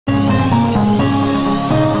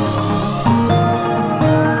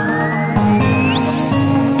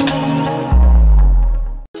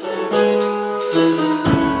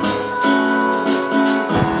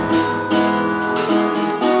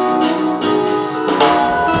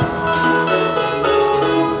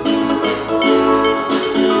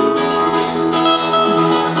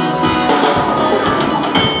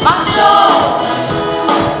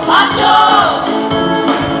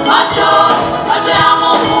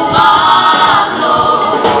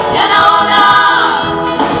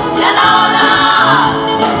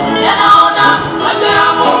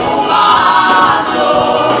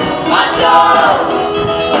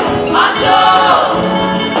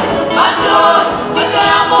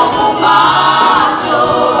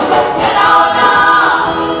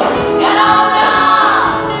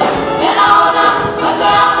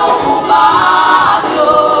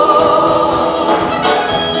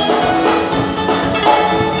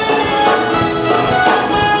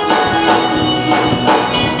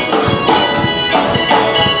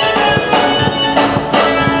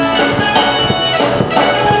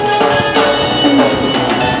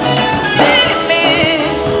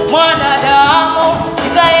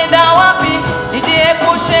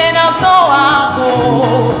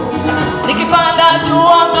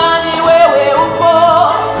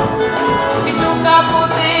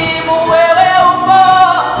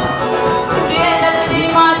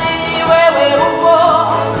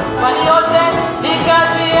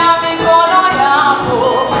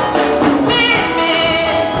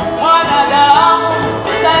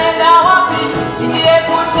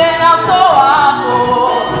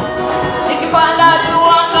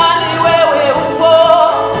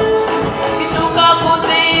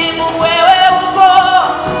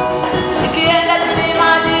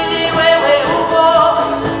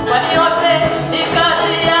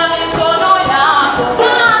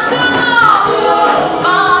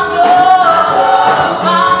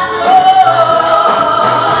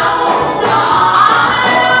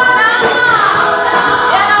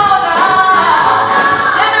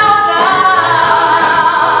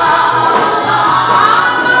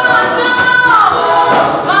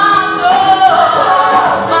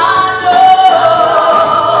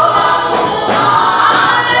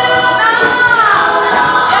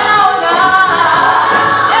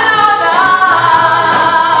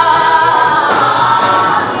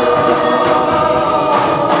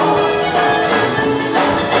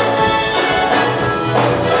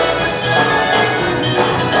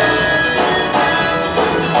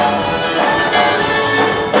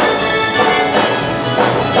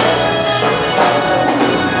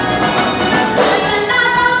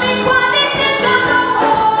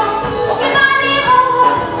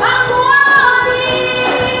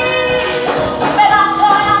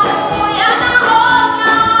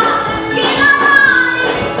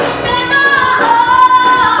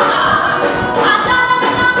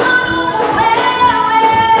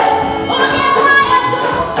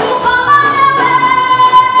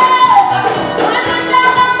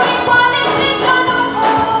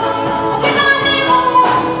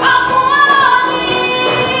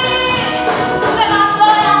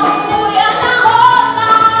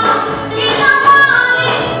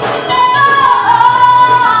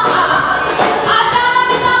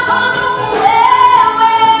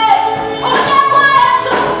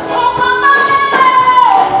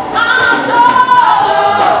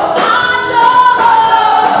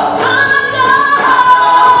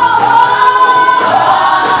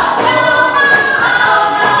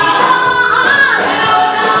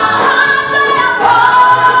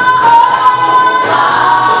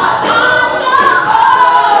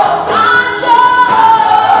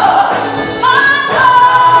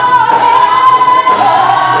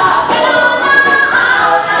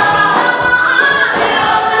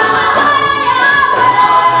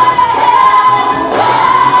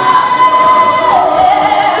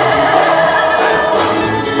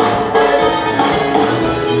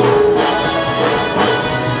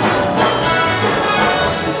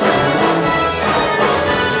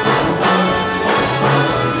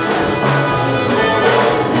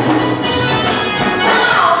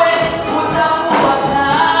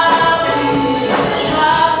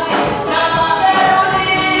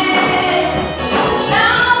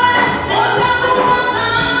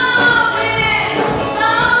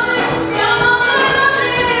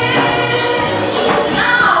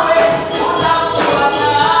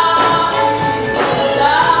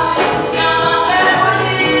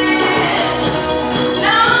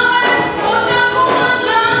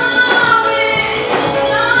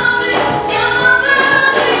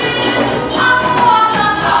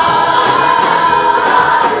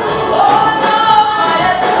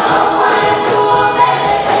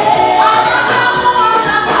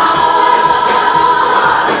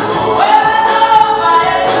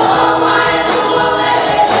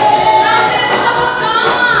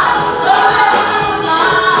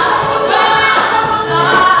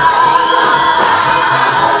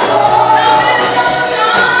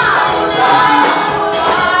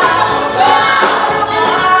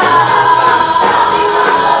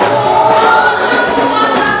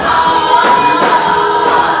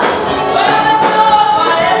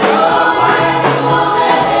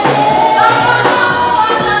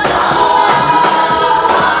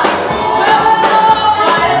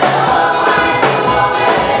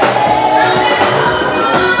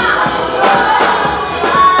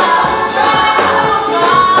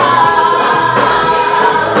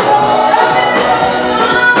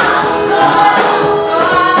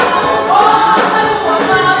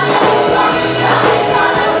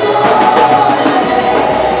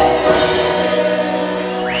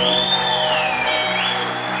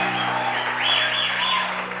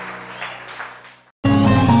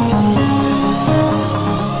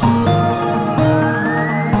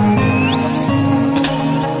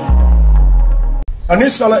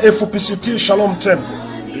Kanisa la FPCT Shalom Temple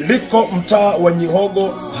liko mtaa wa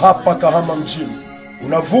Nyihogo hapa Kahama mjini.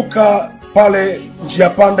 Unavuka pale njia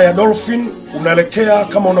panda ya Dolphin, unaelekea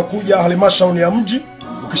kama unakuja halmashauri ya mji.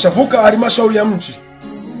 Ukishavuka halmashauri ya mji,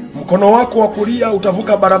 mkono wako wa kulia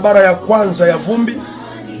utavuka barabara ya kwanza ya vumbi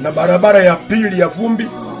na barabara ya pili ya vumbi.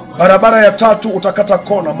 Barabara ya tatu utakata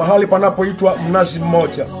kona mahali panapoitwa Mnazi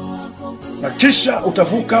Mmoja, na kisha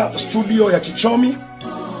utavuka studio ya Kichomi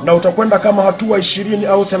na utakwenda kama hatua 20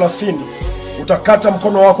 au 30. Utakata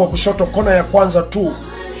mkono wako wa kushoto kona ya kwanza tu,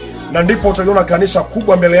 na ndipo utaliona kanisa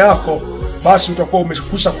kubwa mbele yako. Basi utakuwa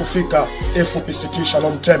umekwisha kufika FPCT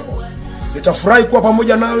Shalom Temple. Nitafurahi kuwa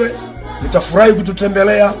pamoja nawe, nitafurahi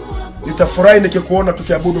kututembelea, nitafurahi nikikuona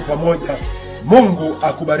tukiabudu pamoja. Mungu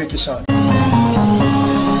akubariki sana.